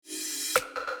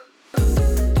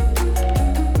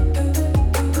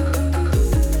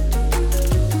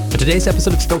today's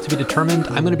episode of Still to be Determined,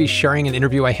 I'm going to be sharing an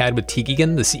interview I had with Teague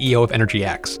Egan, the CEO of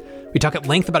EnergyX. We talk at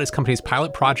length about his company's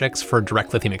pilot projects for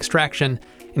direct lithium extraction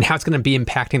and how it's going to be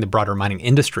impacting the broader mining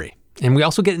industry. And we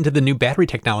also get into the new battery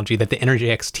technology that the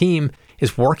EnergyX team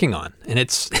is working on, and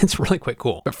it's really quite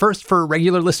cool. But first, for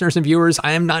regular listeners and viewers,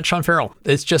 I am not Sean Farrell.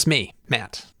 It's just me,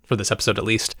 Matt, for this episode at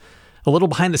least. A little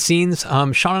behind the scenes,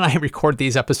 Sean and I record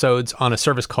these episodes on a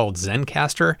service called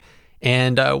Zencastr,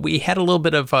 and we had a little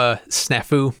bit of a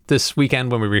snafu this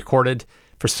weekend when we recorded.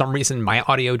 For some reason, my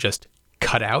audio just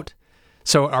cut out.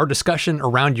 So our discussion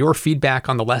around your feedback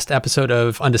on the last episode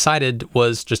of Undecided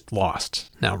was just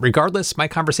lost. Now, regardless, my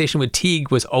conversation with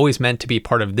Teague was always meant to be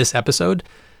part of this episode.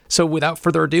 So without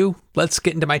further ado, let's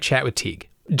get into my chat with Teague.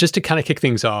 Just to kind of kick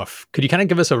things off, could you kind of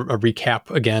give us a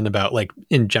recap again about, like,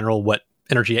 in general, what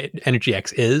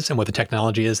EnergyX is and what the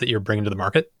technology is that you're bringing to the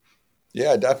market?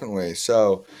 Yeah, definitely.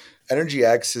 So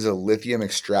EnergyX is a lithium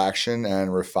extraction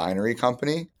and refinery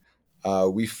company.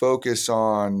 We focus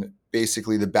on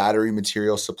basically the battery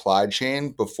material supply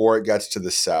chain before it gets to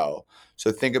the cell.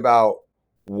 So think about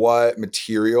what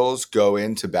materials go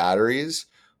into batteries.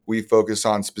 We focus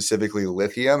on specifically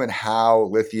lithium and how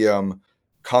lithium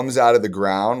comes out of the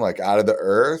ground, like out of the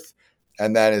earth,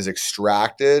 and then is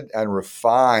extracted and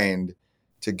refined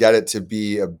to get it to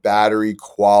be a battery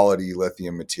quality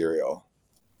lithium material.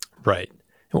 Right.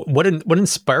 What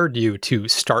inspired you to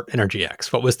start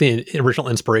EnergyX? What was the original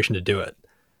inspiration to do it?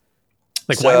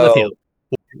 Like, why lithium?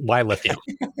 Why lithium?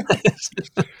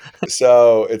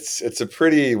 So it's a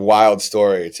pretty wild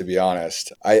story, to be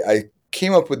honest. I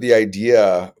came up with the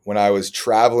idea when I was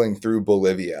traveling through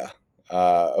Bolivia,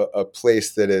 a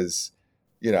place that is,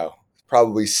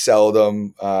 probably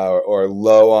seldom or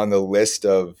low on the list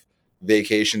of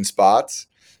vacation spots.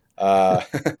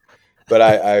 But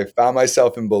I found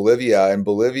myself in Bolivia, and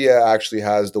Bolivia actually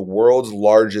has the world's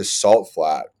largest salt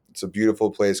flat. It's a beautiful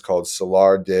place called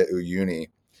Salar de Uyuni.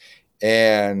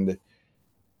 And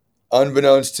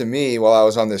unbeknownst to me, while I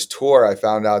was on this tour, I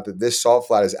found out that this salt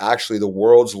flat is actually the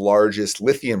world's largest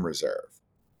lithium reserve.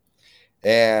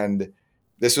 And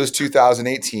this was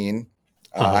 2018.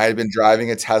 I had been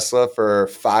driving a Tesla for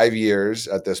 5 years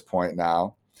at this point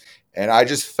now. And I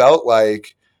just felt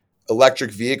like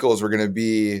electric vehicles were going to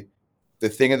be the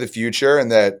thing of the future,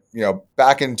 and that,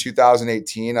 back in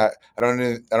 2018, I don't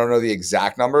know the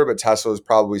exact number, but Tesla was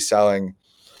probably selling,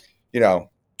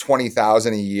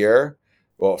 20,000 a year.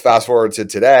 Well, fast forward to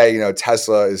today,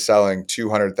 Tesla is selling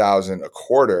 200,000 a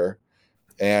quarter,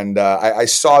 and I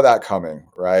saw that coming,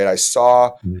 right? I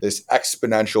saw this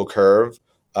exponential curve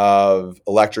of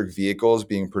electric vehicles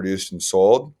being produced and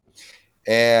sold,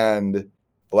 and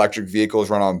electric vehicles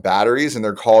run on batteries, and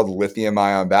they're called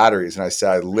lithium-ion batteries. And I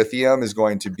said, lithium is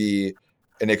going to be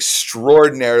an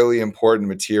extraordinarily important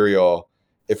material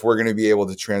if we're going to be able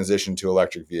to transition to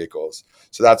electric vehicles.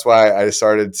 So that's why I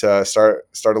decided to start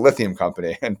a lithium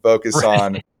company and focus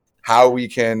on how we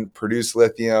can produce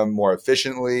lithium more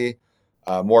efficiently,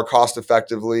 more cost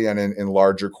effectively, and in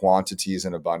larger quantities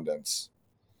and abundance.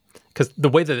 Because the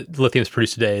way that lithium is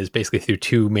produced today is basically through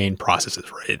two main processes,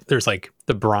 right? There's like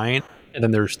the brine, and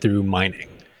then there's through mining.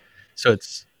 So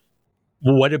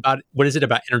what is it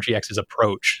about EnergyX's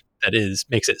approach that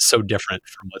makes it so different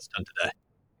from what's done today?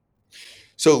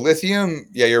 So lithium,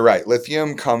 yeah, you're right.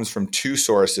 Lithium comes from two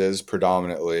sources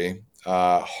predominantly.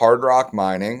 Hard rock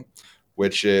mining,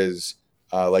 which is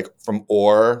like from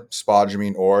ore,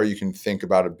 spodumene ore. You can think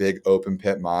about a big open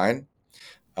pit mine.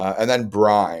 And then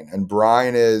brine. And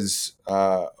brine is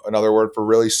another word for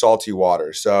really salty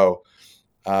water. So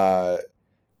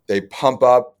they pump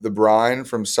up the brine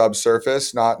from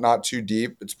subsurface, not too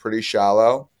deep. It's pretty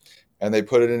shallow. And they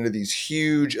put it into these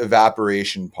huge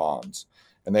evaporation ponds.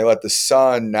 And they let the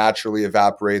sun naturally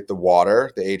evaporate the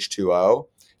water, the H2O.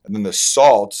 And then the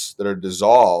salts that are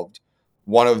dissolved,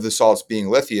 one of the salts being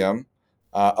lithium,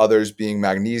 others being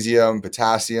magnesium,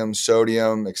 potassium,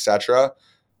 sodium, etc.,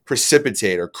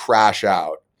 precipitate or crash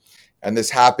out. And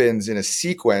this happens in a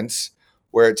sequence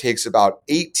where it takes about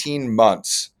 18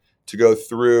 months to go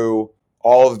through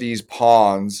all of these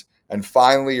ponds, and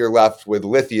finally you're left with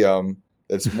lithium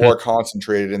that's more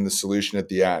concentrated in the solution at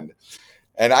the end.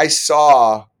 And I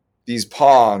saw these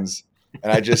ponds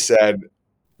and I just said,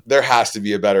 there has to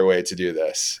be a better way to do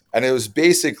this. And it was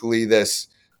basically this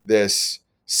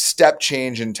step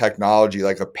change in technology,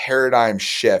 like a paradigm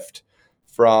shift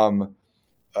from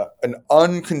an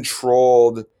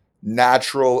uncontrolled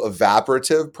natural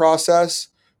evaporative process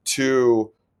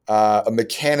to a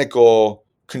mechanical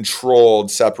controlled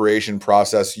separation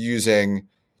process using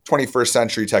 21st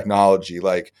century technology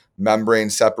like membrane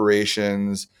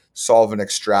separations, solvent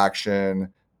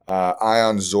extraction,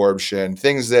 ion absorption,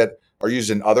 things that are used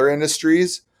in other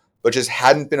industries, but just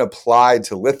hadn't been applied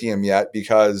to lithium yet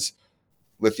because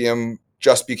lithium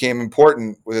just became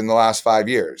important within the last 5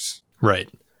 years. Right.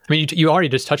 I mean, you already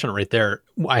just touched on it right there.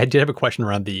 I did have a question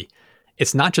around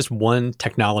it's not just one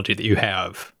technology that you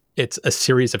have, it's a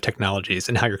series of technologies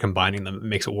and how you're combining them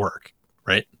makes it work,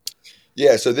 right?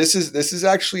 Yeah, so this is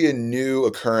actually a new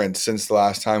occurrence since the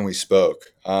last time we spoke.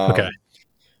 Okay.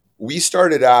 We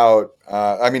started out,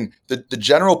 the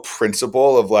general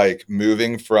principle of like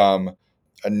moving from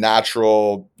a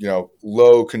natural,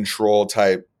 low control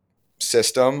type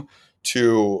system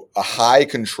to a high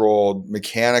controlled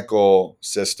mechanical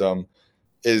system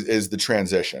is the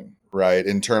transition, right?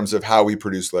 In terms of how we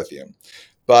produce lithium.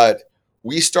 But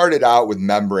we started out with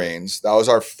membranes. That was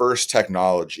our first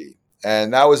technology.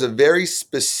 And that was a very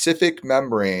specific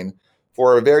membrane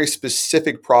for a very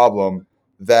specific problem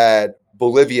that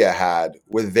Bolivia had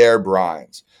with their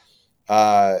brines.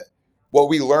 What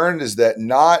we learned is that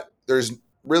there's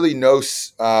really no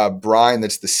brine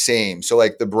that's the same. So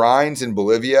like the brines in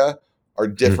Bolivia are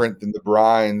different than the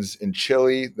brines in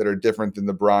Chile, that are different than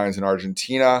the brines in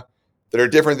Argentina, that are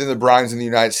different than the brines in the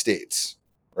United States,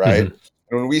 right? Mm-hmm.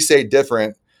 And when we say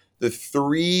different, the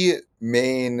three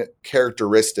main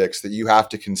characteristics that you have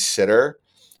to consider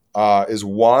is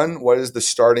one, what is the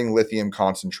starting lithium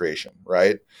concentration,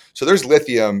 right? So there's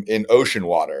lithium in ocean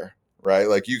water, right?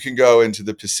 Like you can go into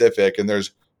the Pacific and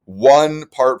there's 1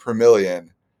 part per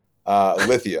million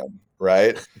lithium,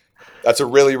 right? That's a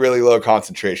really, really low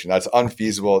concentration. That's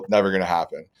unfeasible. Never going to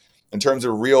happen. In terms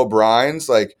of real brines,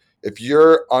 like if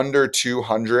you're under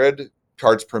 200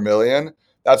 parts per million,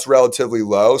 that's relatively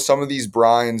low. Some of these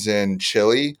brines in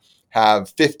Chile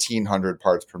have 1,500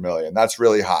 parts per million. That's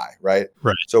really high, right?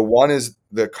 Right. So one is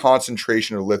the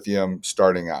concentration of lithium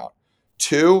starting out.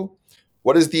 Two,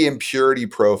 what is the impurity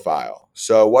profile?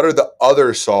 So what are the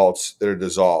other salts that are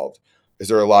dissolved? Is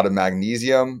there a lot of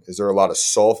magnesium? Is there a lot of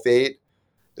sulfate?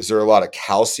 Is there a lot of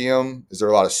calcium? Is there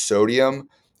a lot of sodium?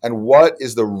 And what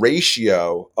is the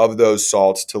ratio of those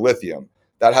salts to lithium?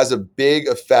 That has a big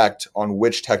effect on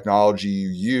which technology you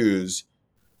use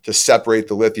to separate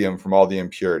the lithium from all the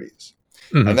impurities.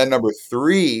 Mm-hmm. And then number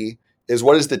 3 is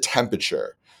what is the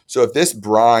temperature? So if this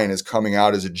brine is coming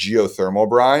out as a geothermal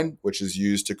brine, which is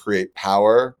used to create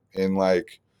power in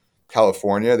like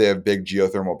California, they have big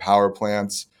geothermal power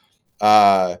plants.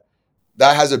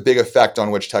 That has a big effect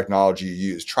on which technology you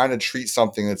use. Trying to treat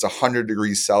something that's 100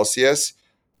 degrees Celsius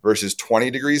versus 20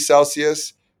 degrees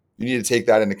Celsius, you need to take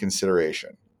that into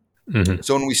consideration. Mm-hmm.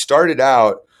 So when we started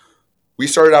out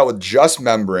with just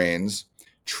membranes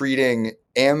treating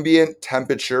ambient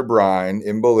temperature brine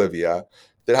in Bolivia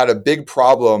that had a big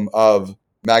problem of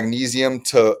magnesium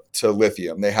to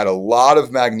lithium. They had a lot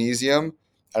of magnesium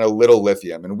and a little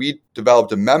lithium. And we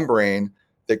developed a membrane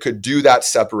that could do that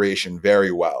separation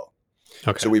very well.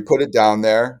 Okay. So we put it down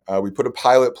there. We put a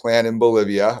pilot plant in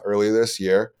Bolivia earlier this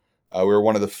year. We were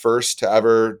one of the first to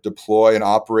ever deploy and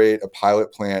operate a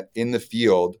pilot plant in the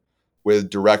field with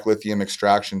direct lithium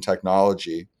extraction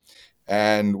technology.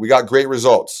 And we got great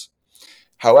results.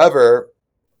 However,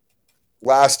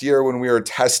 last year when we were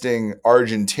testing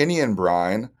Argentinian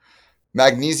brine,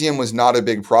 magnesium was not a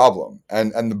big problem.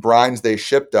 And the brines they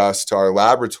shipped us to our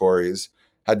laboratories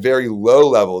had very low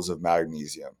levels of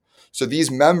magnesium. So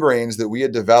these membranes that we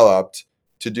had developed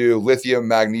to do lithium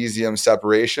magnesium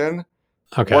separation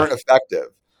weren't effective.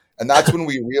 And that's when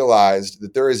we realized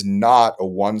that there is not a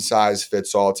one size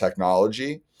fits all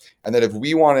technology. And that if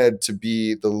we wanted to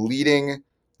be the leading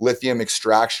lithium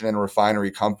extraction and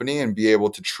refinery company and be able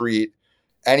to treat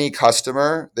any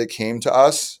customer that came to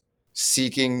us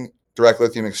seeking direct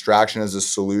lithium extraction as a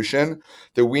solution,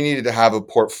 that we needed to have a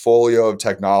portfolio of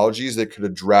technologies that could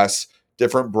address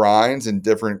different brines and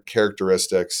different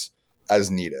characteristics as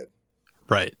needed.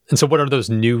 Right. And so what are those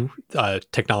new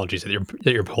technologies that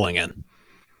you're pulling in?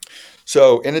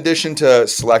 So in addition to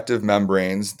selective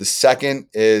membranes, the second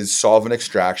is solvent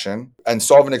extraction. And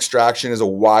solvent extraction is a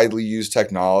widely used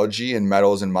technology in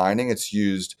metals and mining. It's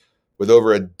used with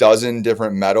over a dozen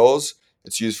different metals.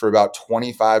 It's used for about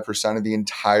 25% of the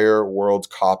entire world's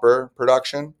copper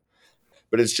production.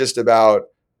 But it's just about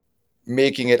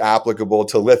making it applicable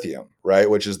to lithium, right?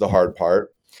 Which is the hard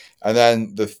part. And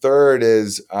then the third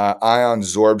is ion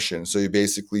absorption. So you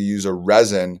basically use a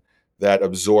resin that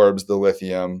absorbs the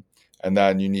lithium, and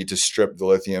then you need to strip the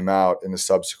lithium out in a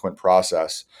subsequent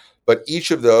process. But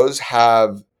each of those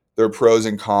have their pros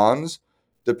and cons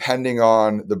depending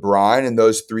on the brine and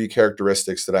those 3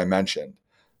 characteristics that I mentioned.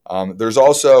 There's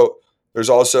also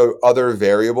other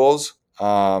variables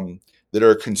that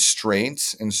are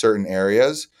constraints in certain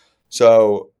areas.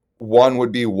 So One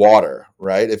would be water,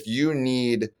 right? If you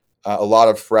need a lot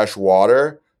of fresh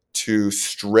water to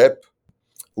strip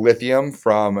lithium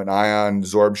from an ion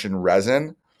absorption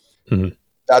resin, Mhm.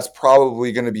 that's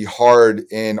probably going to be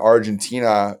hard in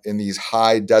Argentina in these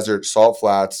high desert salt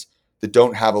flats that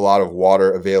don't have a lot of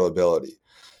water availability.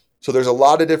 So there's a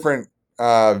lot of different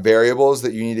variables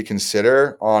that you need to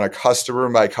consider on a customer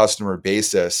by customer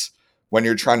basis when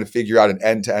you're trying to figure out an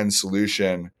end-to-end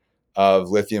solution of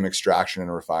lithium extraction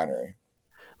and refinery.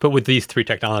 But with these three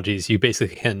technologies, you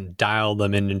basically can dial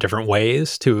them in different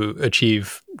ways to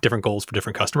achieve different goals for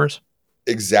different customers.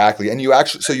 Exactly. And you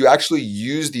actually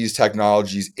use these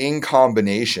technologies in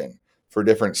combination for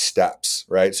different steps,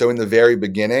 right? So in the very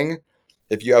beginning,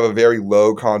 if you have a very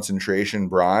low concentration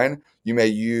brine, you may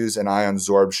use an ion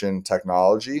absorption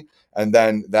technology, and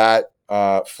then that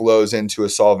flows into a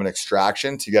solvent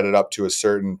extraction to get it up to a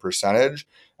certain percentage.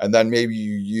 And then maybe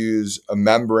you use a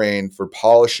membrane for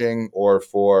polishing or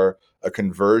for a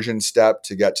conversion step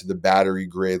to get to the battery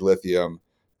grade lithium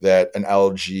that an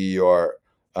LG or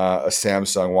a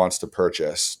Samsung wants to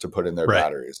purchase to put in their Right.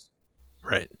 batteries.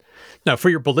 Right. Now, for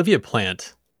your Bolivia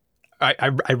plant,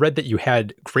 I read that you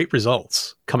had great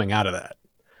results coming out of that.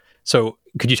 So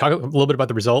could you talk a little bit about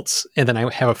the results? And then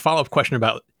I have a follow-up question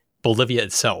about Bolivia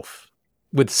itself.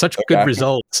 With such good Okay.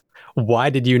 results, why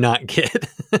did you not get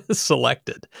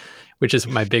selected? Which is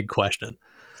my big question.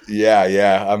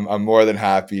 Yeah. I'm more than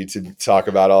happy to talk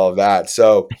about all of that.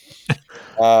 So,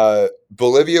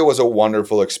 Bolivia was a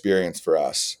wonderful experience for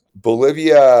us.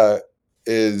 Bolivia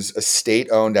is a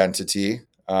state-owned entity.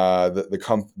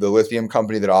 The lithium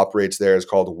company that operates there is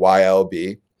called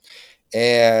YLB,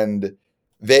 and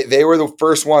they were the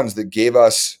first ones that gave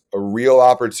us a real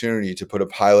opportunity to put a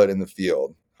pilot in the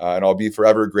field, and I'll be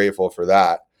forever grateful for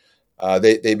that.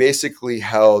 They basically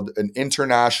held an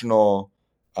international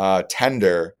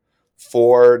tender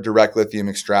for direct lithium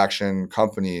extraction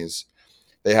companies.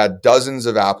 They had dozens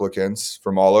of applicants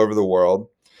from all over the world,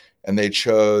 and they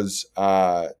chose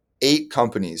 8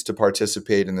 companies to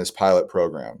participate in this pilot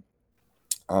program.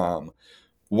 Um,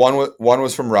 one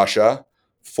was from Russia,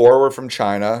 4 were from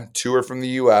China, 2 were from the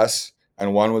U.S.,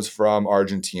 and 1 was from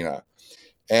Argentina.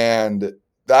 And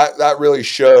that really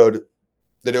showed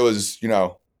that it was,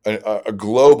 a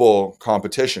global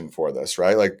competition for this,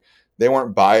 right? Like they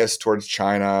weren't biased towards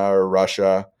China or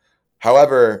Russia.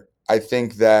 However, I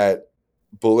think that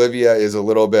Bolivia is a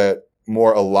little bit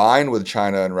more aligned with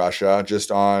China and Russia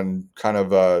just on kind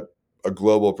of a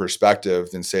global perspective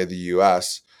than, say, the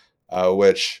US,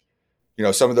 which,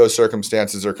 some of those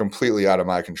circumstances are completely out of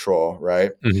my control,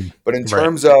 right? Mhm. But in Right.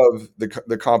 terms of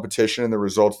the competition and the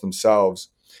results themselves,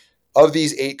 of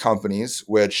these 8 companies,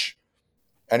 which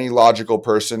any logical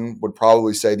person would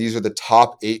probably say these are the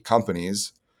top 8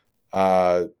 companies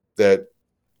that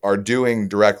are doing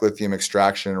direct lithium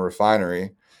extraction and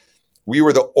refinery, we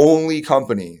were the only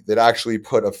company that actually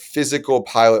put a physical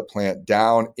pilot plant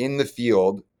down in the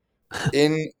field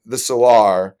in the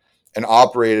Salar and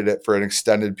operated it for an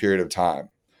extended period of time.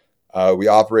 We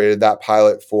operated that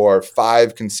pilot for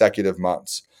 5 consecutive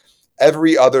months.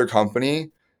 Every other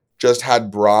company just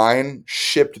had brine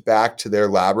shipped back to their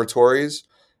laboratories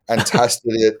and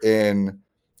tested it in,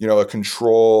 a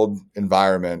controlled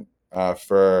environment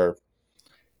for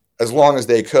as long as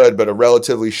they could, but a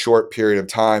relatively short period of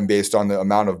time based on the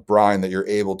amount of brine that you're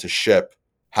able to ship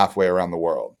halfway around the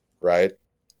world, right?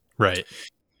 Right.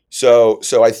 So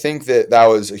I think that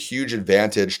was a huge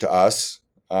advantage to us,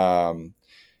 and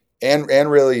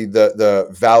really the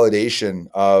validation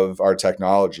of our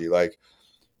technology. Like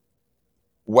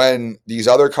when these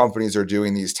other companies are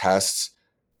doing these tests,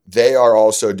 they are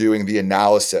also doing the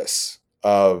analysis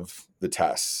of the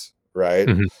tests, right?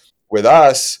 Mhm. With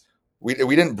us, we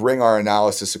didn't bring our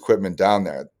analysis equipment down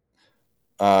there.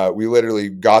 We literally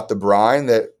got the brine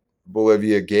that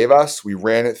Bolivia gave us. We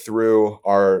ran it through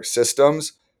our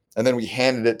systems, and then we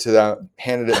handed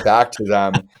it back to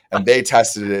them, and they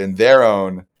tested it in their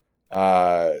own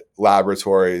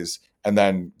laboratories, and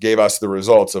then gave us the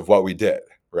results of what we did.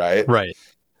 Right. Right.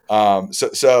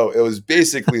 So it was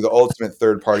basically the ultimate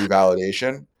third party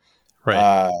validation. Right.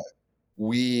 Uh,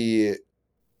 we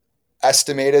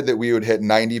estimated that we would hit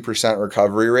 90%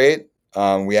 recovery rate.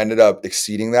 We ended up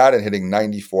exceeding that and hitting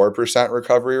 94%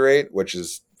 recovery rate, which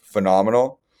is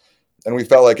phenomenal. And we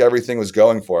felt like everything was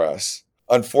going for us.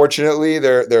 Unfortunately,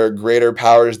 there are greater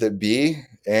powers that be.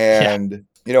 Yeah. And,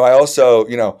 I also,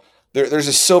 there's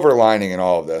a silver lining in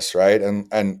all of this, right?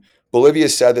 And Bolivia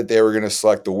said that they were going to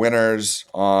select the winners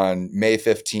on May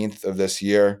 15th of this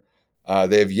year.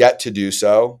 They have yet to do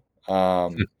so.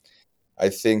 I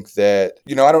think that,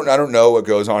 I don't know what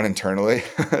goes on internally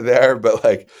there, but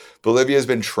like Bolivia has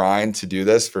been trying to do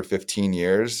this for 15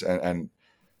 years and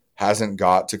hasn't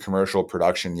got to commercial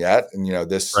production yet. And,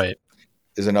 this Right.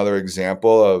 is another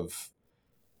example of,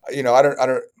 I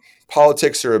don't,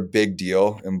 politics are a big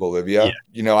deal in Yeah. Bolivia.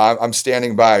 I'm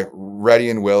standing by ready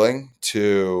and willing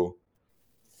to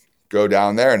go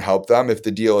down there and help them if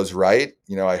the deal is right.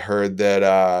 I heard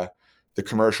that the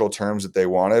commercial terms that they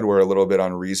wanted were a little bit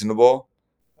unreasonable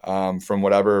from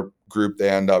whatever group they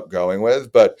end up going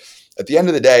with. But at the end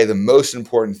of the day, the most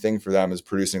important thing for them is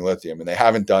producing lithium, and they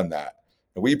haven't done that.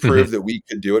 And we Hmm. proved that we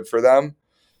could do it for them.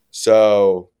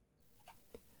 So,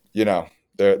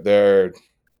 they're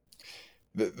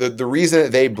the reason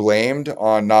that they blamed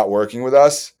on not working with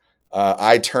us.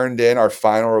 I turned in our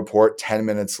final report 10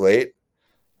 minutes late.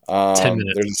 10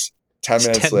 minutes. There's 10 It's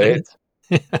minutes 10 late.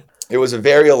 minutes. It was a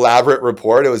very elaborate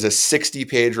report. It was a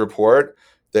 60-page report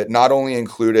that not only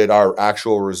included our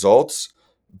actual results,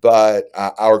 but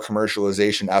our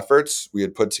commercialization efforts. We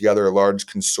had put together a large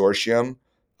consortium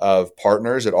of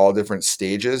partners at all different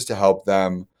stages to help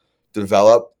them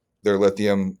develop their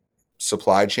lithium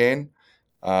supply chain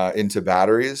into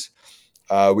batteries.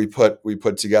 We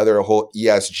put together a whole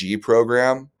ESG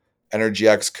program.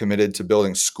 EnergyX committed to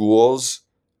building schools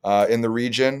in the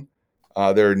region.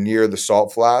 They're near the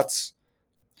salt flats,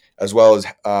 as well as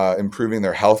improving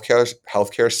their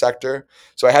healthcare sector.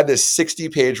 So I had this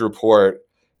 60-page report,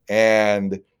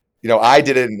 and I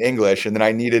did it in English, and then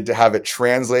I needed to have it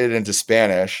translated into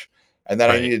Spanish, and then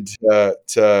I Right. needed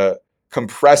to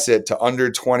compress it to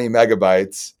under 20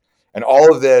 megabytes, and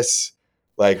all of this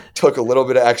like took a little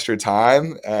bit of extra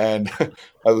time, and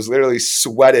I was literally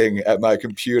sweating at my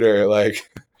computer, like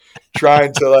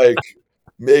trying to like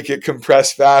make it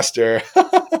compress faster.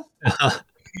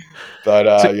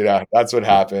 But So that's what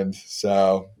happened.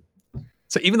 So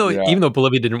so even though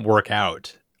Bolivia didn't work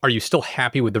out, are you still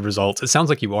happy with the results? It sounds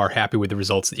like you are happy with the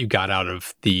results that you got out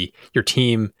of your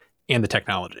team and the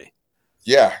technology.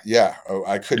 yeah. Oh,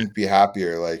 I couldn't be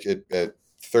happier. Like it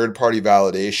third party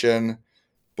validation.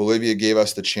 Bolivia gave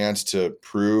us the chance to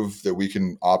prove that we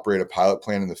can operate a pilot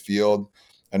plant in the field,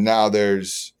 and now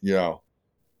there's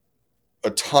a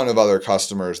ton of other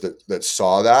customers that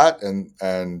saw that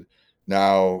and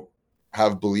now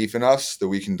have belief in us that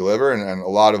we can deliver, and a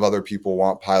lot of other people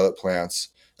want pilot plants,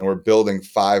 and we're building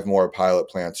 5 more pilot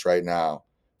plants right now.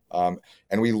 And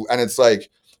it's like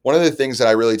one of the things that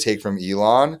I really take from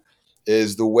Elon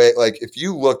is the way, like, if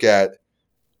you look at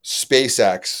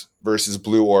SpaceX versus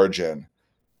Blue Origin,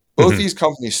 both Hmm. these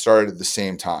companies started at the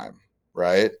same time,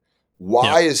 right?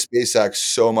 Why Yep. is SpaceX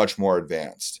so much more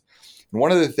advanced? And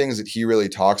one of the things that he really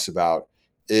talks about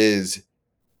is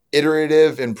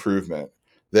iterative improvement,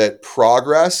 that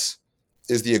progress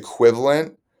is the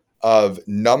equivalent of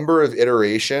number of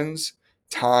iterations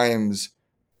times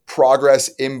progress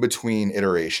in between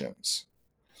iterations.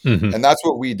 Hmm. And that's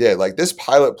what we did. Like, this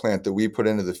pilot plant that we put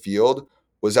into the field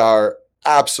was our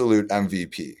absolute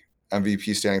MVP.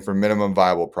 MVP standing for minimum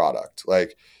viable product.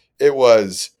 Like, it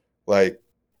was like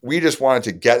we just wanted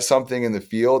to get something in the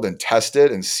field and test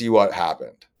it and see what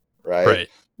happened, right? Right.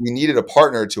 We needed a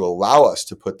partner to allow us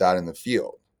to put that in the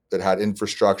field that had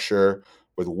infrastructure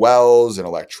with wells and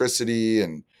electricity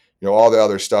and all the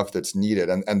other stuff that's needed,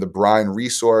 and the brine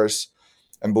resource.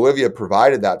 And Bolivia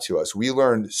provided that to us. We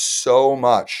learned so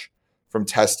much from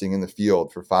testing in the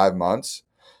field for 5 months.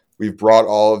 We've brought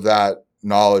all of that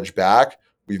knowledge back.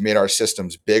 We've made our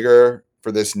systems bigger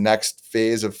for this next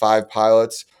phase of 5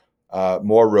 pilots,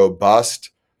 more robust,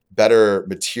 better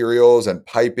materials and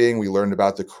piping. We learned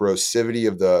about the corrosivity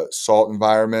of the salt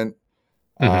environment.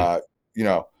 Hmm. Uh, you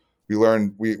know, we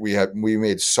learned we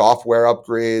made software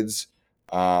upgrades,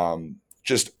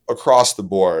 just across the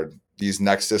board. These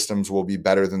next systems will be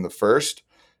better than the first,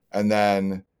 and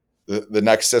then the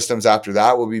next systems after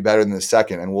that will be better than the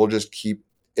second, and we'll just keep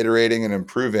iterating and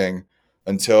improving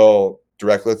until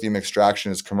direct lithium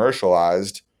extraction is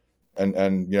commercialized, and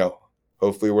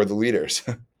hopefully we're the leaders.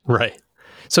 Right.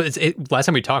 So last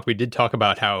time we talked, we did talk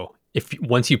about how if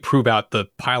once you prove out the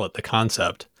pilot, the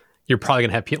concept, you're probably going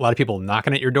to have a lot of people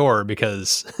knocking at your door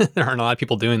because there aren't a lot of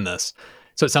people doing this.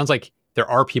 So it sounds like there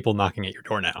are people knocking at your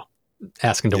door now,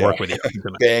 asking to Yeah, work with you.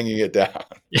 banging it down.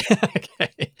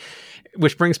 Okay.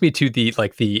 Which brings me to the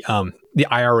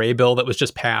IRA bill that was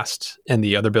just passed and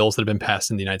the other bills that have been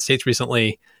passed in the United States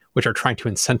recently, which are trying to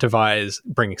incentivize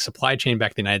bringing supply chain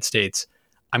back to the United States.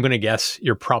 I'm going to guess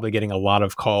you're probably getting a lot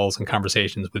of calls and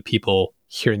conversations with people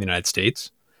here in the United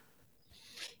States.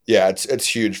 Yeah, it's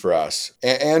huge for us,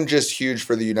 and just huge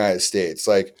for the United States.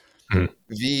 Like, Mhm.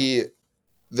 the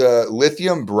the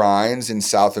lithium brines in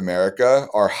South America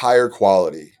are higher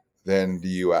quality than the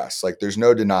US. Like there's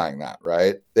no denying that,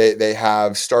 right? They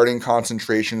have starting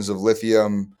concentrations of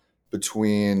lithium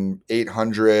between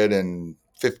 800 and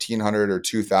 1500 or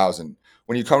 2000.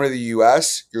 When you come to the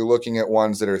US, you're looking at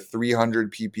ones that are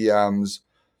 300 ppms,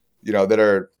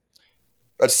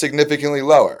 that's significantly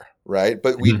lower, right?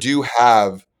 But we do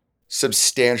have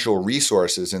substantial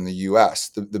resources in the US.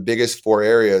 The biggest four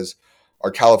areas are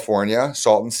California,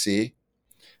 Salton Sea,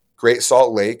 Great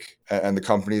Salt Lake, and the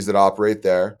companies that operate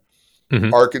there,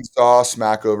 Mm-hmm. Arkansas,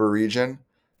 Smackover region,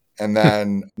 and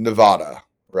then Nevada,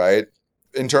 right?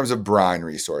 In terms of brine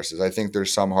resources, I think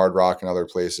there's some hard rock in other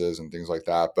places and things like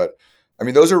that. But I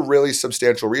mean, those are really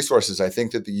substantial resources. I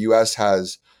think that the US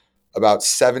has about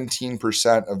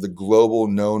 17% of the global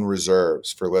known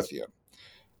reserves for lithium.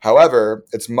 However,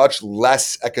 it's much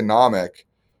less economic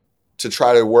to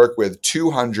try to work with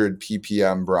 200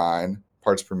 ppm brine,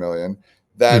 parts per million,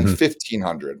 than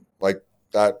 1,500. Like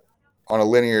that on a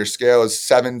linear scale is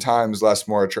 7 times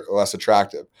less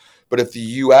attractive. But if the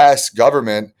US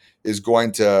government is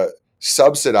going to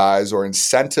subsidize or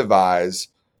incentivize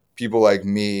people like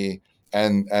me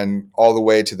and all the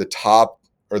way to the top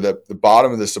or the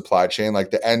bottom of the supply chain,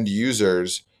 like the end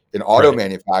users in auto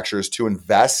manufacturers, to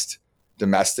invest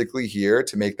domestically here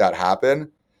to make that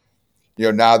happen,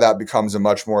 now that becomes a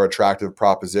much more attractive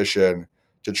proposition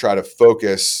to try to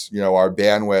focus, our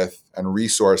bandwidth and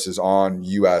resources on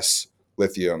U.S.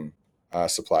 lithium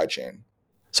supply chain.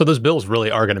 So those bills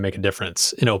really are going to make a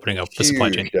difference in opening up the supply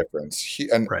chain. Huge difference.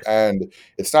 And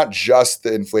it's not just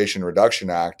the Inflation Reduction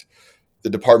Act. The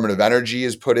Department of Energy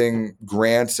is putting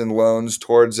grants and loans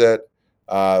towards it,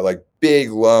 like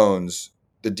big loans.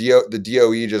 The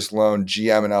DOE just loaned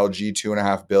GM and LG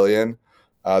 $2.5 billion.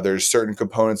 There's certain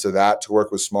components of that to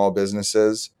work with small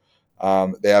businesses.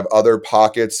 They have other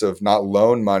pockets of not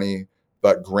loan money,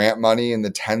 but grant money in the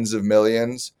tens of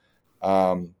millions.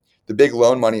 The big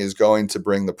loan money is going to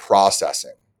bring the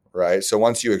processing, right? So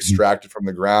once you extract it from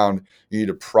the ground, you need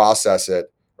to process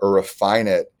it or refine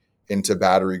it into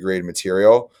battery grade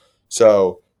material.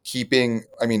 So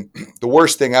the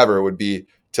worst thing ever would be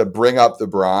to bring up the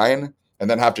brine and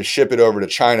then have to ship it over to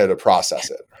China to process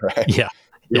it, right? Yeah.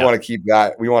 We want to keep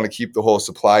that. We want to keep the whole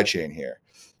supply chain here.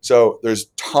 So there's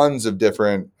tons of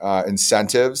different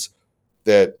incentives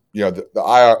that,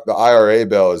 the IRA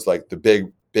bill is like the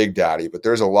big daddy, but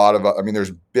there's a lot of,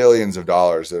 there's billions of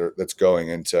dollars that's going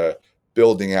into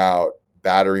building out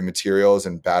battery materials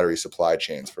and battery supply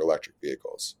chains for electric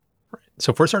vehicles. Right.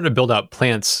 So if we're starting to build out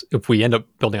plants, if we end up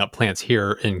building out plants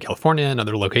here in California and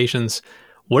other locations,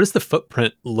 what does the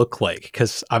footprint look like?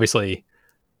 Because obviously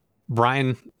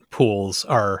brine pools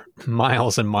are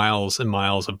miles and miles and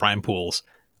miles of brine pools.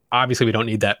 Obviously we don't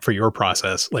need that for your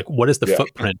process. Like, what does the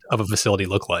footprint of a facility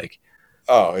look like?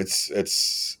 Oh, it's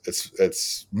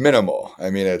minimal.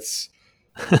 It's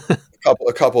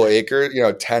a couple acres,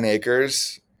 10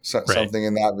 acres, something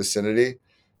in that vicinity.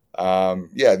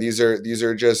 These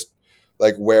are just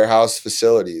like warehouse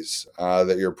facilities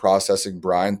that you're processing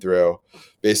brine through,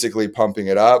 basically pumping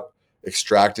it up,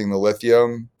 extracting the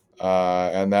lithium,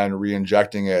 and then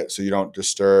re-injecting it so you don't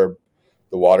disturb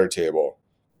the water table.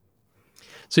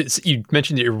 So you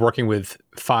mentioned that you're working with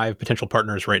 5 potential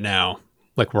partners right now,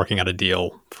 like working out a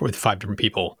deal with 5 different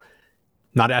people.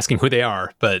 Not asking who they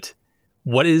are, but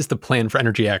what is the plan for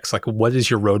Energy X? Like, what is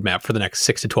your roadmap for the next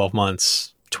 6 to 12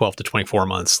 months, 12 to 24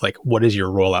 months? Like, what is your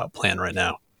rollout plan right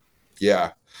now?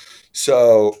 Yeah.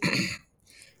 So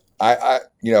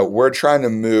we're trying to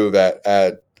move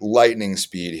at lightning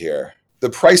speed here. The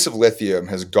price of lithium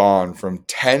has gone from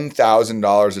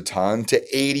 $10,000 a ton to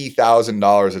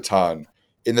 $80,000 a ton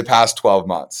in the past 12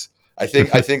 months. I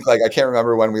think like, I can't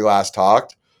remember when we last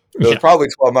talked. It was probably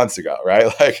 12 months ago,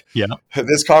 right? Like,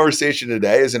 this conversation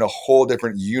today is in a whole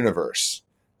different universe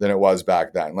than it was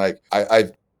back then. Like,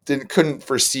 I couldn't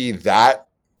foresee that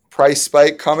price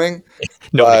spike coming.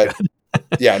 Nobody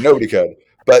could. Nobody could.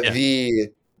 But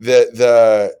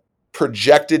the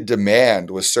projected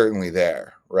demand was certainly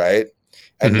there, right?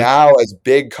 And now, as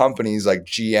big companies like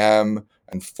GM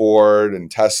and Ford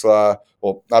and Tesla,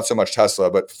 well, not so much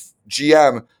Tesla, but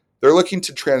GM, they're looking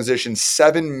to transition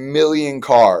 7 million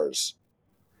cars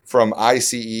from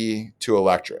ICE to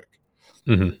electric.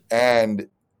 And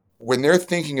when they're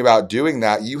thinking about doing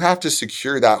that, you have to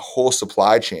secure that whole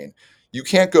supply chain. You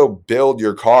can't go build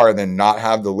your car and then not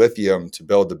have the lithium to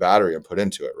build the battery and put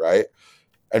into it, right?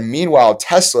 And meanwhile,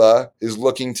 Tesla is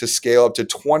looking to scale up to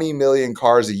 20 million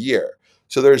cars a year.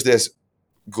 So there's this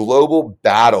global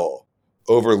battle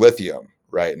over lithium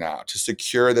right now to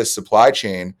secure this supply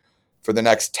chain for the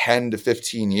next 10 to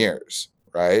 15 years,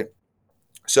 right?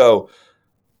 So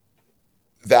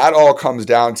that all comes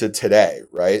down to today,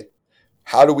 right?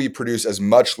 How do we produce as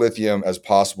much lithium as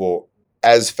possible,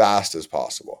 as fast as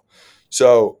possible?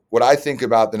 So what I think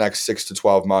about the next 6 to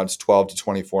 12 months, 12 to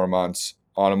 24 months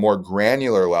on a more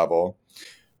granular level,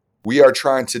 we are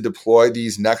trying to deploy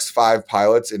these next 5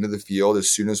 pilots into the field as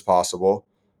soon as possible.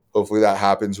 Hopefully that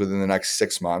happens within the next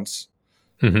 6 months,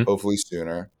 hopefully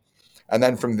sooner. And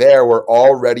then from there, we're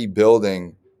already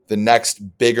building the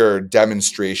next bigger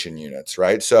demonstration units,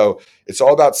 right? So it's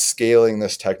all about scaling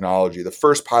this technology. The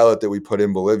first pilot that we put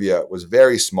in Bolivia was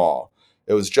very small.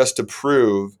 It was just to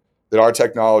prove that our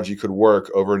technology could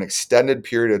work over an extended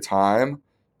period of time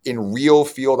in real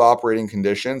field operating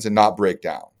conditions and not break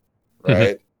down,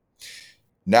 right?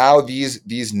 Now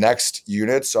these next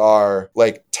units are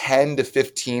like 10 to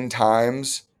 15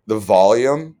 times the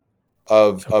volume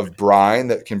of brine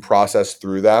that can process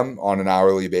through them on an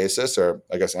hourly basis, or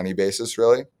I guess any basis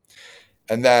really.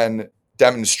 And then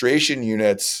demonstration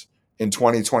units in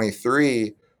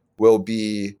 2023 will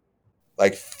be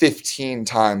like 15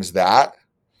 times that.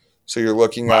 So you're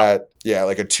looking at,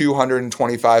 like a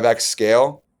 225x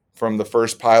scale from the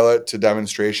first pilot to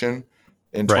demonstration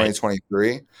in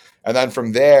 2023. And then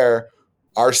from there,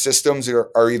 our systems are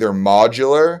either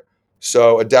modular.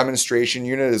 So a demonstration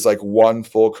unit is like one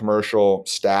full commercial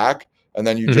stack. And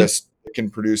then you just can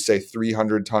produce, say,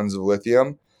 300 tons of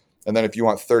lithium. And then if you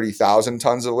want 30,000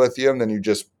 tons of lithium, then you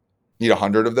just need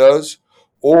 100 of those.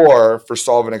 Or for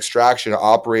solvent extraction, it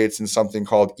operates in something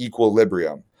called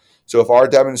equilibrium. So if our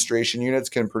demonstration units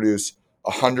can produce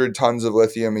 100 tons of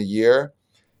lithium a year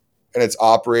and it's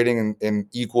operating in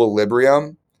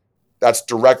equilibrium, that's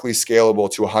directly scalable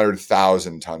to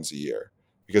 100,000 tons a year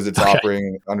because it's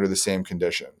operating under the same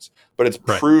conditions. But it's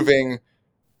proving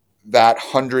that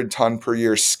 100-ton per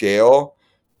year scale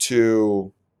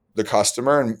to the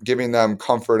customer and giving them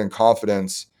comfort and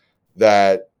confidence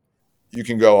that you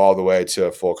can go all the way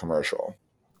to full commercial.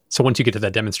 So once you get to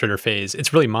that demonstrator phase,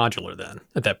 it's really modular then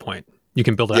at that point. You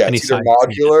can build any it's size. Either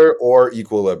modular or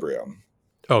equilibrium.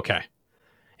 Okay.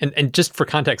 And just for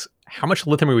context, how much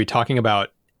lithium are we talking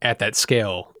about at that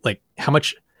scale? Like how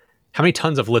many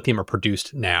tons of lithium are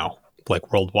produced now,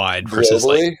 like worldwide versus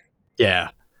globally?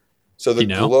 So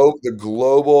the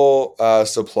global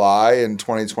supply in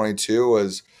 2022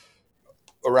 was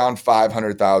around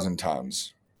 500,000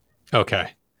 tons.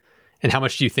 Okay. And how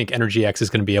much do you think Energy X is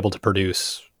going to be able to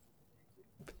produce,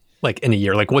 like in a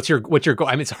year? Like, what's your goal?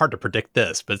 I mean, it's hard to predict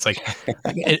this, but it's like,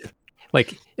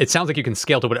 it sounds like you can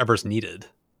scale to whatever's needed.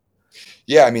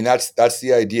 Yeah, I mean that's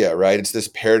the idea, right? It's this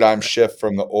paradigm shift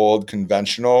from the old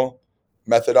conventional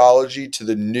methodology to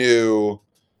the new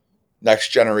next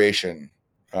generation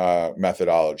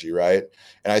methodology, right?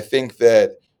 And I think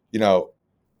that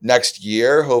next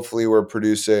year, hopefully, we're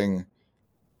producing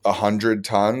 100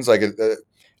 tons. Like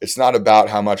it's not about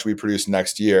how much we produce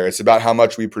next year; it's about how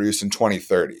much we produce in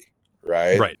 2030,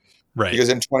 right? Right. Because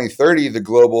in 2030, the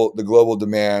global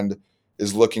demand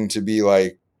is looking to be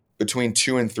like between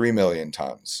 2 and 3 million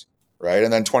tons, right?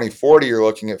 And then 2040, you're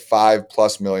looking at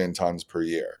 5+ million tons per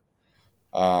year.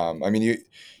 I mean, you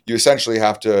essentially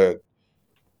have to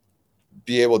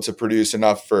be able to produce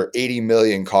enough for 80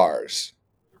 million cars.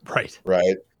 Right.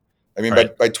 I mean,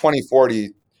 by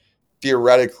 2040,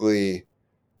 theoretically,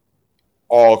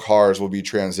 all cars will be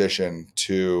transitioned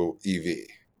to EV.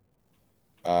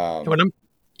 When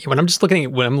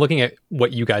I'm looking at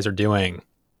what you guys are doing,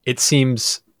 it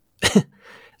seems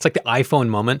it's like the iPhone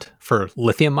moment for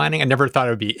lithium mining. I never thought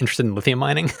I would be interested in lithium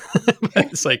mining, but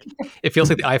it's like it feels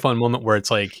like the iPhone moment where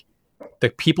it's like the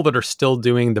people that are still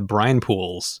doing the brine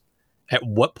pools. At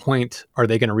what point are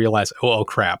they going to realize, oh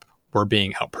crap, we're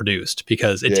being outproduced?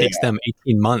 Because it takes them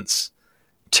 18 months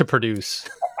to produce.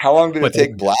 How long did it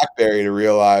take BlackBerry to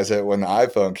realize it when the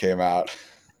iPhone came out?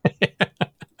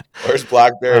 Where's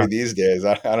BlackBerry these days?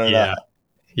 I don't know.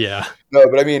 Yeah. No,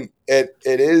 but I mean, it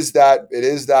is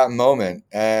that moment.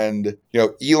 And,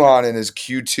 Elon in his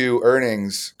Q2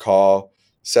 earnings call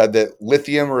said that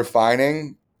lithium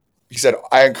refining, he said,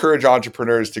 I encourage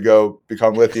entrepreneurs to go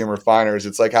become lithium refiners.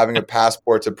 It's like having a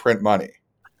passport to print money.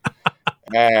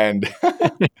 And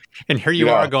here you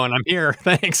are going, I'm here.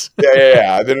 Thanks.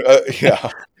 Yeah. I've been,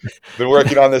 been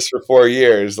working on this for 4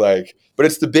 years. But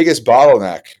it's the biggest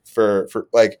bottleneck for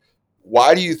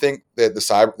why do you think that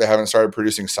they haven't started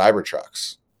producing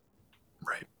Cybertrucks?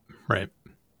 Right.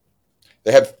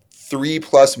 They have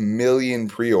 3+ million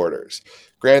pre-orders.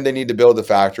 Granted, they need to build the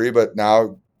factory, but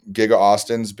now Giga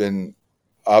Austin's been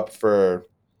up for,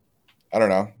 I don't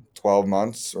know, 12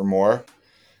 months or more.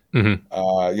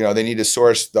 They need to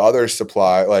source the other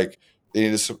supply. Like they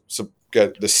need to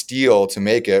get the steel to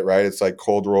make it, right? It's like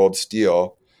cold rolled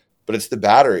steel. but it's the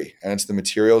battery and it's the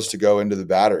materials to go into the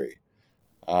battery.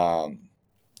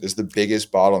 Is the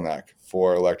biggest bottleneck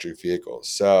for electric vehicles.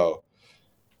 So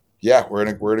yeah, we're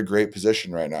in a great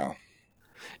position right now.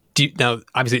 Now,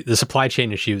 obviously, the supply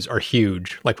chain issues are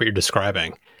huge, like what you're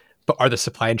describing. But are the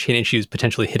supply chain issues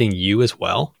potentially hitting you as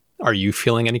well? Are you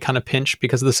feeling any kind of pinch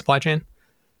because of the supply chain?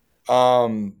 Yeah,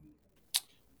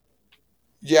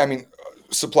 I mean,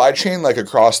 supply chain like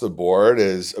across the board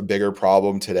is a bigger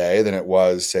problem today than it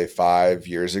was, say, 5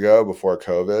 years ago before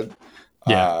COVID.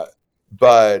 Yeah.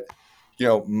 But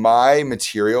my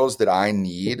materials that I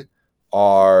need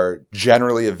are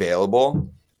generally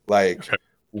available. Like Okay.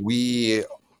 we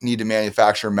need to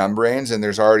manufacture membranes, and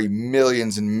there's already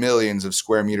millions and millions of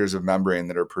square meters of membrane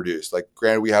that are produced. Like,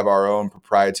 granted, we have our own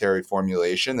proprietary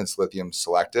formulation that's lithium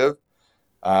selective.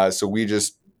 So we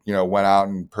just went out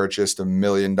and purchased $1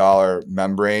 million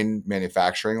membrane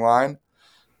manufacturing line.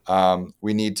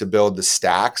 We need to build the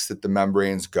stacks that the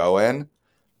membranes go in.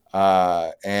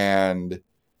 And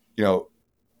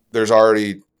there's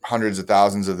already hundreds of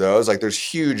thousands of those. Like, there's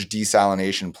huge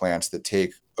desalination plants that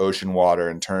take ocean water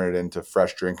and turn it into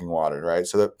fresh drinking water, right?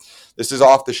 So that this is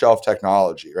off the shelf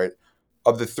technology, right?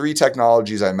 Of the three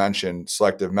technologies I mentioned,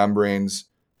 selective membranes,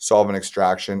 solvent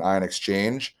extraction, ion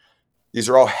exchange, these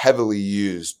are all heavily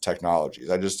used technologies.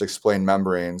 I just explained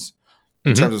membranes.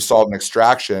 In terms of solvent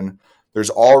extraction, there's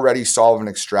already solvent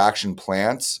extraction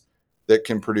plants that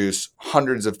can produce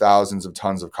hundreds of thousands of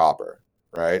tons of copper,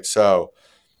 right? So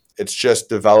it's just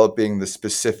developing the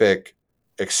specific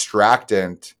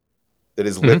extractant that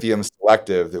is lithium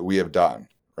selective that we have done,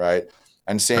 right?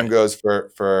 And same goes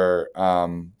for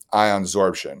ion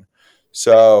absorption.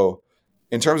 So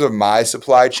in terms of my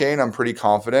supply chain, I'm pretty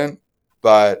confident,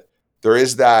 but there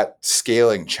is that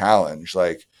scaling challenge.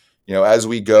 Like, as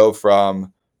we go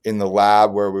from in the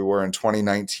lab where we were in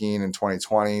 2019 and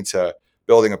 2020 to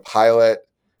building a pilot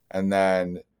and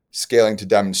then scaling to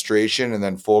demonstration and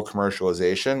then full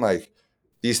commercialization, like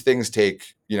these things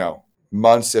take,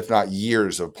 months, if not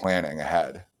years of planning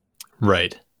ahead.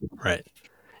 Right.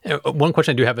 And one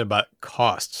question I do have about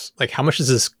costs. Like, how much is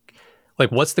this? Like,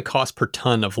 what's the cost per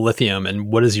ton of lithium, and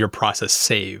what does your process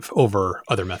save over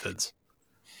other methods?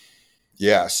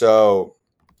 Yeah. So,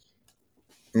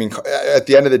 I mean, at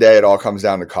the end of the day, it all comes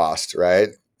down to cost, right?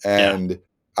 And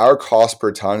our cost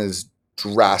per ton is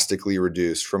drastically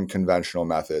reduced from conventional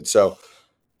methods. So,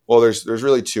 well, there's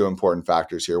really two important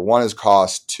factors here. One is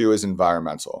cost, two is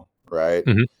environmental, right?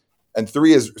 And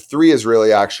three is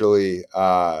really actually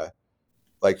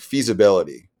like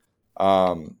feasibility.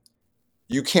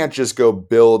 You can't just go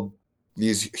build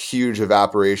these huge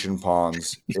evaporation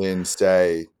ponds in,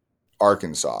 say,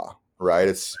 Arkansas, right?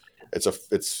 It's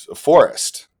a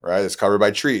forest, right? It's covered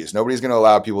by trees. Nobody's going to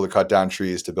allow people to cut down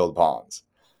trees to build ponds.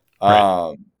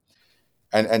 Right.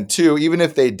 And two, even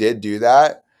if they did do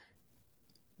that,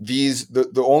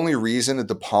 the only reason that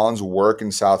the ponds work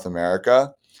in South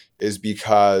America is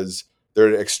because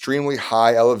they're at extremely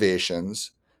high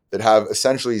elevations that have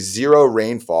essentially zero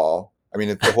rainfall. I mean,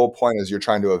 the whole point is you're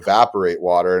trying to evaporate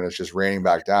water and it's just raining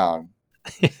back down.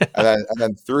 And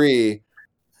then three,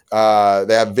 they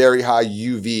have very high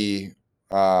UV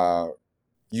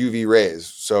rays,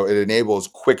 so it enables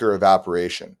quicker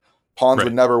evaporation. Ponds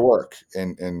would never work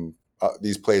in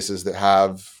these places that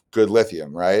have good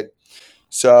lithium, right?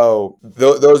 So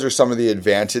those are some of the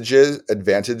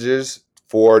advantages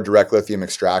for direct lithium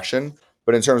extraction.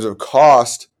 But in terms of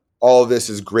cost, all of this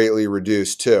is greatly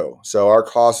reduced too. So our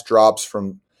cost drops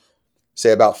from,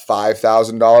 say, about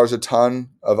 $5,000 a ton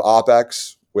of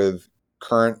OpEx with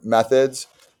current methods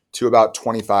to about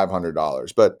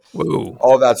 $2,500. But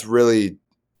all that's really,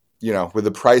 with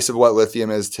the price of what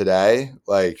lithium is today,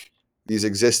 like these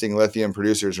existing lithium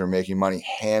producers are making money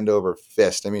hand over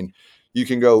fist. I mean, you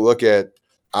can go look at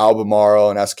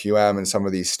Albemarle and SQM and some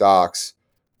of these stocks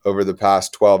over the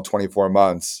past 12, 24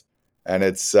 months. And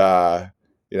it's, pretty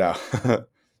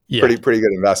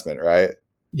good investment, right?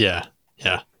 Yeah.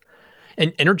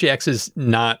 And EnergyX is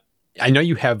not, I know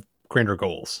you have grander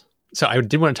goals. So I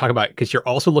did want to talk about, because you're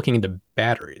also looking into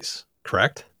batteries,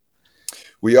 correct?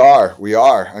 We are.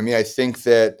 I mean, I think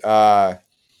that,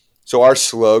 so our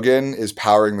slogan is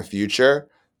powering the future,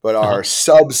 but our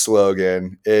sub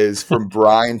slogan is from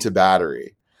brine to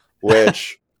battery,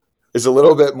 which is a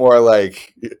little bit more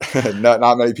like,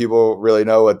 not many people really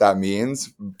know what that means,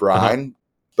 brine,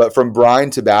 but from brine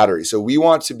to battery. So we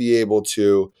want to be able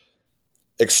to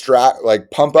extract,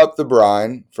 like pump up the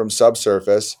brine from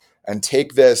subsurface and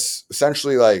take this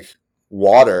essentially like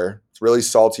water, it's really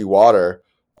salty water,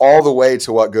 all the way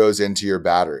to what goes into your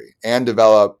battery and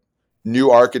develop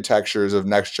new architectures of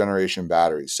next generation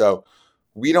batteries. So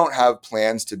we don't have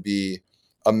plans to be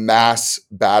a mass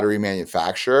battery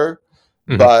manufacturer,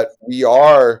 Mhm. but we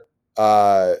are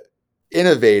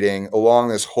innovating along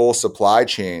this whole supply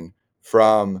chain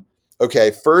from, okay,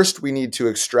 first we need to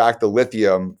extract the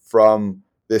lithium from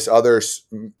this other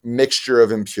mixture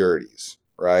of impurities,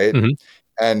 right? Mhm.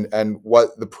 And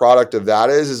what the product of that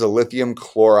is a lithium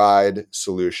chloride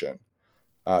solution,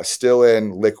 still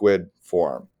in liquid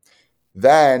form.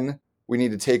 Then we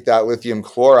need to take that lithium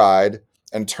chloride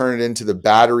and turn it into the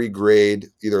battery grade,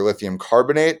 either lithium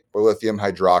carbonate or lithium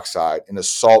hydroxide in a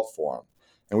salt form.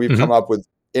 And we've come Mhm. up with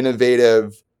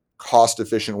innovative, cost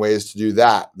efficient ways to do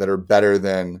that are better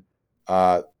than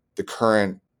the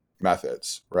current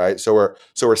methods, right? So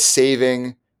we're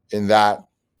saving in that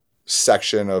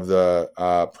section of the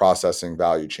processing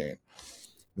value chain.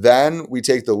 Then we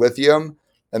take the lithium,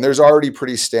 and there's already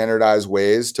pretty standardized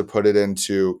ways to put it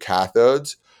into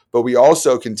cathodes, but we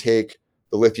also can take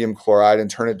the lithium chloride and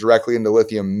turn it directly into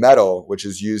lithium metal, which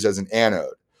is used as an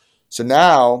anode. So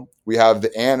now we have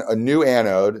a new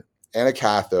anode and a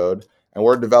cathode, and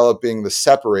we're developing the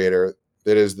separator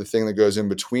that is the thing that goes in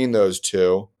between those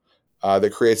two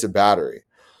that creates a battery.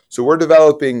 So we're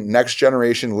developing next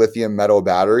generation lithium metal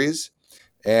batteries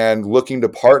and looking to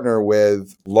partner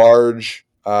with large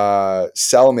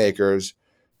cell makers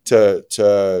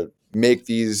to make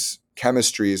these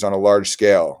chemistries on a large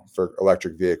scale for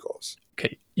electric vehicles.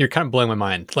 Okay, you're kind of blowing my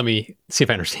mind. Let me see if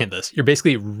I understand this. You're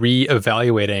basically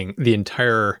reevaluating the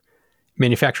entire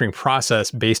manufacturing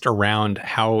process based around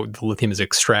how the lithium is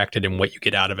extracted and what you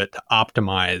get out of it to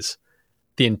optimize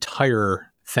the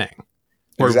entire thing.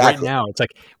 Where right Exactly. now it's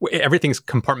like everything's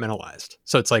compartmentalized.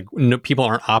 So it's like people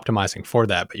aren't optimizing for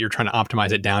that, but you're trying to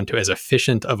optimize it down to as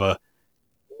efficient of a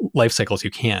life cycle as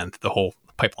you can, the whole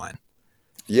pipeline.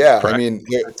 Yeah, I Correct? mean,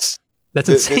 That's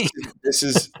this insane.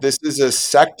 this is a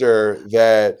sector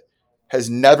that has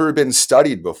never been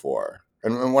studied before.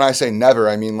 And when I say never,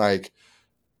 I mean like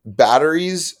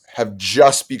batteries have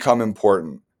just become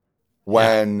important Yeah.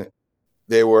 when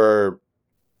they were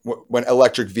when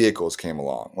electric vehicles came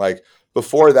along. Like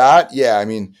before that, yeah, I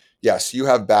mean, yes, you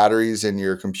have batteries in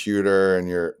your computer and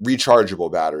your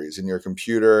rechargeable batteries in your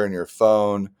computer and your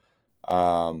phone.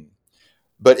 Um,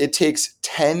 but it takes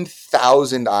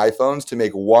 10,000 iPhones to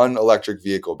make one electric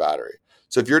vehicle battery.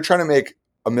 So if you're trying to make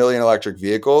a million electric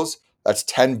vehicles, that's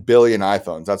 10 billion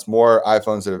iPhones. That's more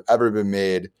iPhones that have ever been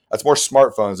made. That's more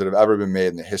smartphones that have ever been made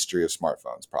in the history of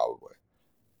smartphones, probably.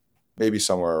 Maybe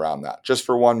somewhere around that, just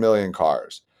for 1 million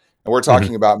cars. And we're Mhm.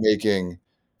 talking about making,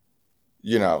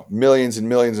 millions and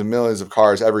millions and millions of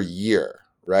cars every year,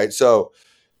 right? So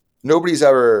nobody's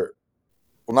ever,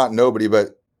 well, not nobody,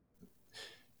 but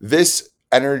this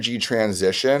energy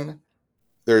transition,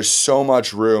 there's so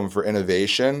much room for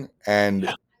innovation and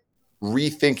Yeah.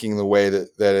 rethinking the way that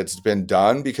it's been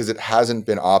done because it hasn't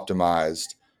been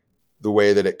optimized the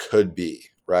way that it could be,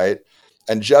 right?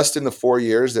 And just in the 4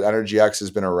 years that Energy X has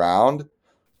been around,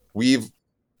 we've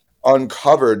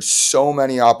uncovered so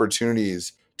many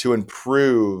opportunities to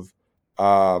improve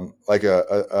like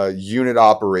a unit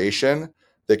operation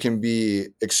that can be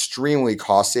extremely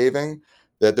cost saving,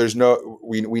 that there's no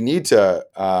we need to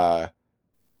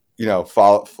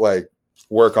follow, like,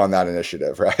 work on that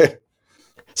initiative. Right.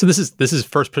 So this is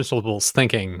first principles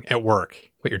thinking at work.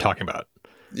 What you're talking about.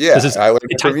 This Yeah, is I learned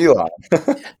it it ties from Elon.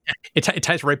 it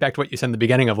ties right back to what you said in the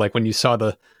beginning of like when you saw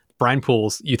the brine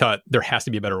pools, you thought there has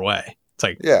to be a better way. It's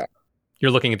like Yeah,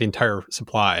 you're looking at the entire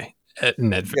supply in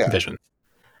that yeah. vision.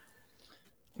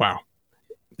 Wow,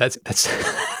 that's that's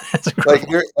Like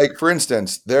incredible. like for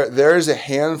instance, there's a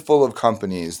handful of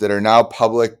companies that are now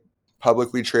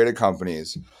publicly traded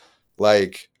companies,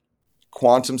 like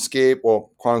QuantumScape.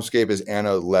 Well, QuantumScape is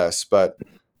anode-less, but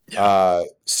Yeah.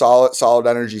 Solid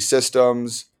Energy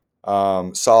Systems,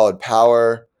 Solid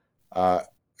Power, uh,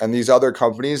 and these other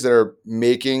companies that are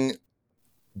making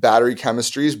battery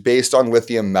chemistries based on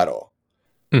lithium metal.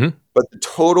 Hmm. But the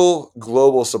total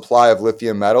global supply of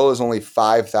lithium metal is only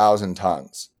 5,000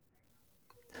 tons.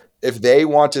 If they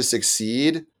want to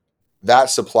succeed, that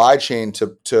supply chain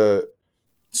to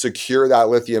secure that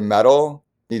lithium metal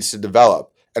needs to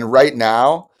develop. And right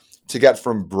now, to get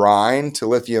from brine to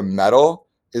lithium metal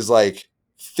is like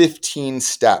 15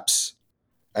 steps.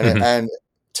 And Hmm. and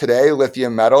today,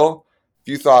 lithium metal, if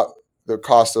you thought the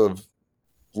cost of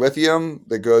lithium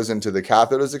that goes into the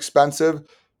cathode is expensive,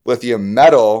 lithium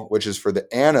metal, which is for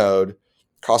the anode,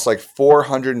 costs like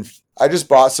 400. I just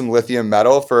bought some lithium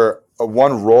metal for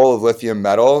one roll of lithium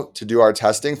metal to do our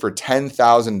testing for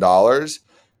 $10,000.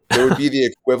 It would be the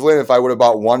equivalent if I would have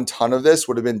bought 1 ton of this,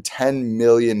 would have been $10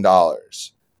 million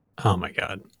Oh my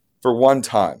god. for 1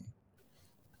 ton.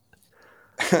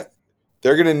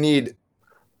 they're going to need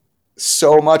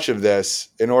so much of this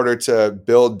in order to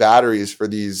build batteries for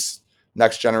these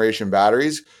next generation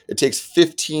batteries. It takes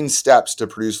 15 steps to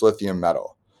produce lithium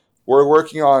metal. We're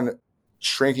working on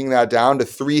shrinking that down to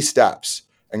 3 steps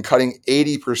and cutting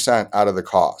 80% out of the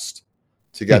cost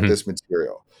to get this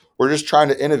material. We're just trying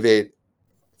to innovate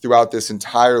throughout this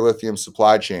entire lithium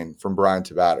supply chain from brine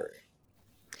to battery.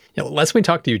 Yeah, last we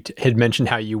talked to you had mentioned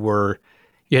how you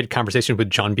had conversations with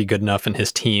John B. Goodenough and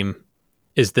his team.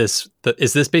 Is this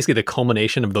basically the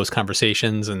culmination of those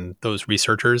conversations and those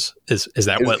researchers? Is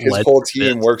that what his led whole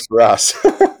team works for us?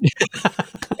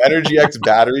 Energy X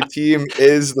battery team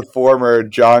is the former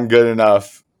John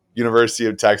Goodenough University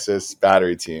of Texas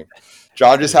battery team.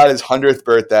 John just had his 100th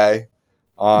birthday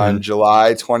on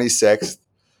July 26th.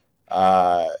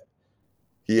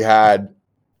 He had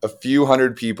a few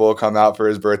hundred people come out for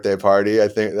his birthday party. I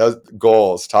think that was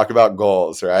goals. Talk about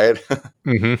goals, right?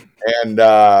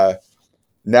 And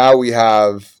now we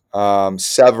have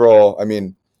several. I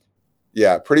mean,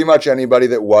 yeah, pretty much anybody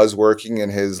that was working in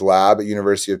his lab at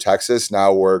University of Texas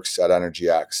now works at Energy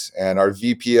X. And our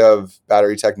VP of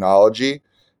battery technology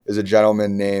is a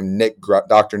gentleman named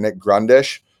Dr. Nick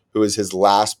Grundish, who is his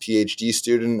last PhD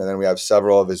student. And then we have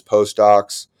several of his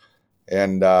postdocs.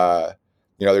 And,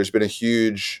 there's been a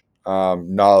huge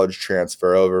knowledge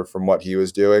transfer over from what he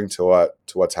was doing to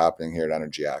what's happening here at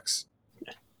Energy X.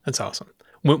 That's awesome.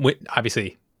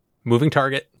 Obviously, moving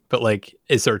target, but like,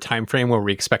 is there a time frame where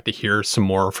we expect to hear some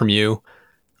more from you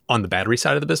on the battery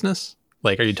side of the business?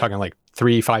 Like, are you talking like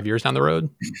 3-5 years down the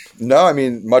road? No, I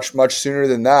mean, much sooner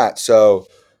than that. So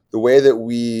the way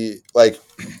that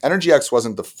Energy X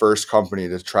wasn't the first company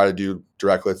to try to do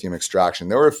direct lithium extraction.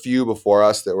 There were a few before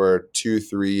us that were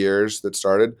 2-3 years that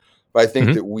started, but I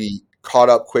think that we caught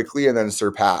up quickly and then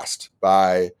surpassed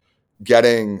by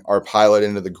getting our pilot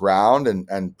into the ground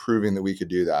and proving that we could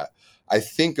do that. I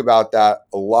think about that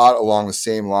a lot along the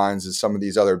same lines as some of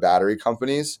these other battery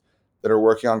companies that are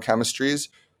working on chemistries.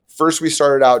 First, we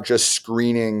started out just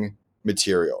screening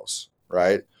materials,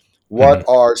 right? What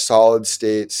are solid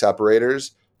state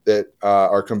separators that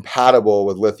are compatible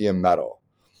with lithium metal?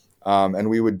 And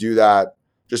we would do that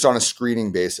just on a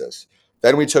screening basis.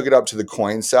 Then we took it up to the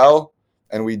coin cell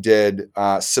and we did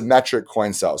symmetric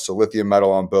coin cells, so lithium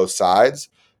metal on both sides.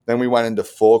 Then we went into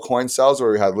full coin cells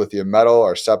where we had lithium metal,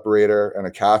 our separator, and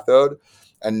a cathode.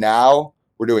 And now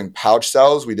we're doing pouch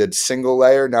cells. We did single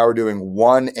layer. Now we're doing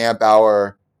 1 amp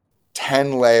hour,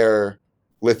 10 layer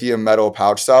lithium metal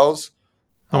pouch cells.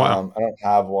 Oh, wow. I don't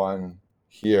have one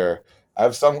here. I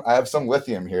have some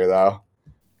lithium here though.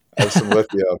 I have some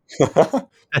lithium.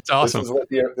 That's awesome.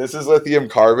 This is lithium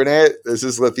carbonate. This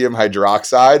is lithium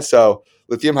hydroxide. So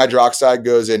lithium hydroxide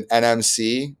goes in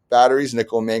NMC batteries,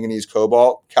 nickel, manganese,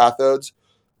 cobalt cathodes.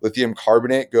 Lithium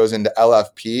carbonate goes into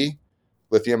LFP,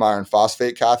 lithium iron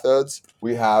phosphate cathodes.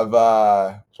 We have,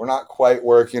 we're not quite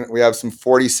working. We have some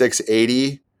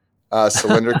 4680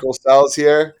 cylindrical cells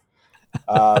here,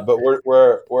 but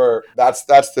that's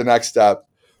the next step.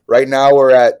 Right now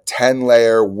we're at 10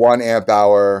 layer, 1 amp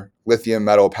hour lithium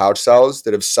metal pouch cells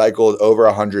that have cycled over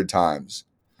 100 times.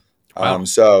 Wow.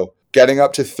 So getting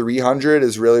up to 300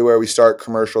 is really where we start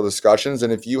commercial discussions.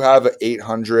 And if you have an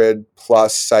 800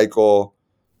 plus cycle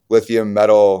lithium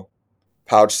metal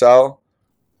pouch cell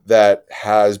that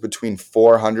has between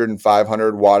 400 and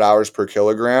 500 watt hours per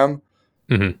kilogram,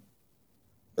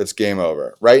 it's game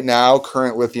over. Right now,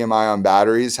 current lithium ion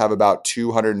batteries have about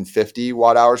 250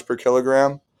 watt hours per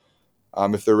kilogram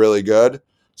if they're really good.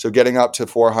 So getting up to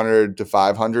 400 to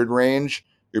 500 range,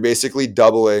 you're basically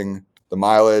doubling the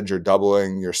mileage or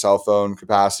doubling your cell phone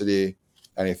capacity,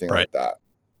 anything like that.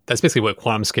 That's basically what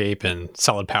QuantumScape and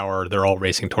Solid Power, they're all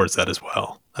racing towards that as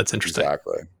well. That's interesting.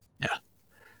 Exactly. Yeah.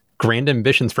 Grand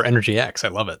ambitions for Energy X. I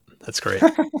love it. That's great.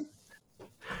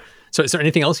 So is there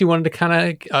anything else you wanted to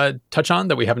kind of touch on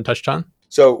that we haven't touched on?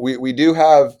 So we do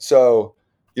have,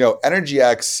 Energy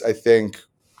X, I think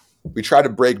we try to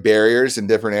break barriers in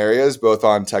different areas, both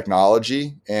on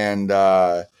technology and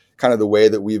kind of the way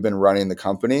that we've been running the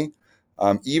company.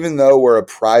 Even though we're a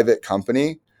private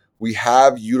company, we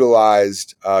have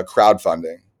utilized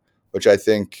crowdfunding, which I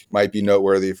think might be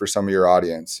noteworthy for some of your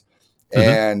audience.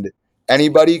 And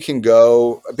anybody can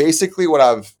go. Basically, what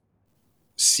I've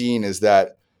seen is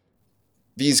that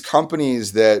these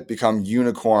companies that become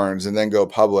unicorns and then go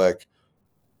public,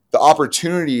 the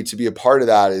opportunity to be a part of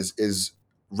that is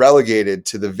relegated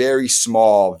to the very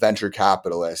small venture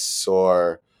capitalists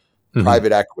or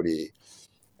private equity.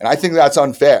 And I think that's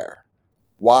unfair.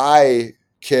 Why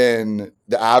can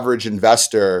the average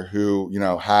investor who,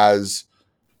 has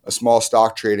a small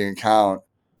stock trading account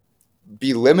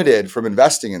be limited from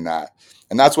investing in that?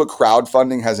 And that's what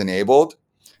crowdfunding has enabled.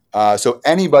 So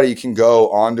anybody can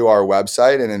go onto our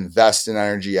website and invest in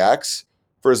EnergyX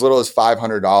for as little as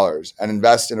 $500 and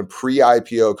invest in a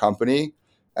pre-IPO company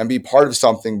and be part of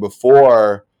something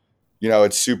before,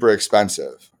 it's super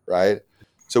expensive, right?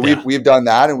 So we've done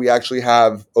that, and we actually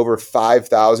have over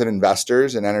 5,000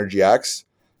 investors in EnergyX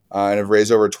and have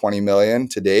raised over 20 million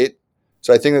to date.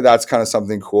 So I think that that's kind of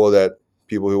something cool that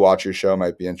people who watch your show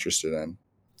might be interested in.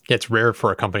 Yeah, it's rare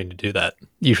for a company to do that.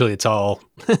 Usually it's all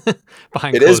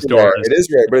behind closed doors. It is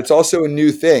rare, but it's also a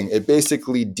new thing. It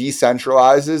basically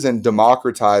decentralizes and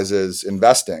democratizes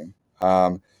investing.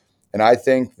 And I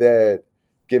think that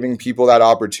giving people that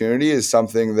opportunity is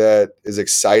something that is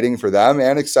exciting for them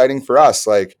and exciting for us.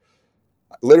 Like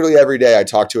literally every day I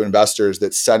talk to investors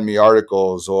that send me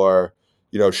articles or,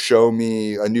 show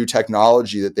me a new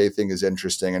technology that they think is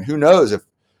interesting. And who knows if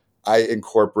I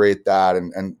incorporate that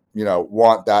and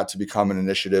want that to become an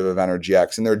initiative of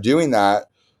EnergyX. And they're doing that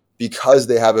because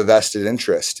they have a vested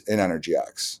interest in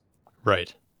EnergyX.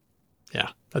 Right. Yeah,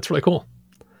 that's really cool.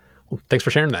 Well, thanks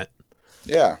for sharing that.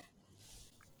 Yeah.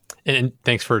 And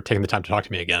thanks for taking the time to talk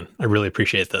to me again. I really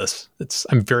appreciate this.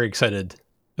 I'm very excited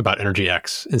about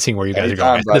EnergyX and seeing where you guys are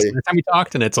going. This time we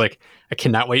talked, and it's like, I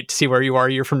cannot wait to see where you are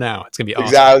a year from now. It's going to be awesome.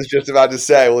 Exactly. I was just about to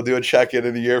say, we'll do a check-in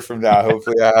in a year from now.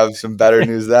 Hopefully I have some better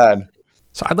news then.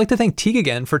 So I'd like to thank Teague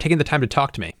again for taking the time to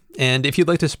talk to me. And if you'd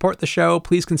like to support the show,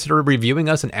 please consider reviewing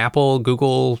us on Apple,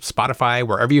 Google, Spotify,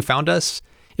 wherever you found us.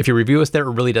 If you review us there,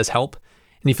 it really does help.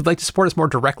 And if you'd like to support us more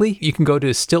directly, you can go to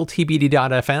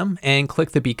stilltbd.fm and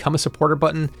click the Become a Supporter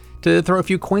button to throw a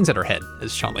few coins at our head,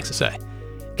 as Sean likes to say.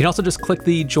 You can also just click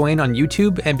the join on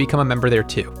YouTube and become a member there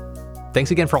too.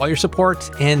 Thanks again for all your support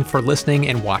and for listening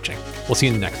and watching. We'll see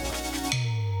you in the next one.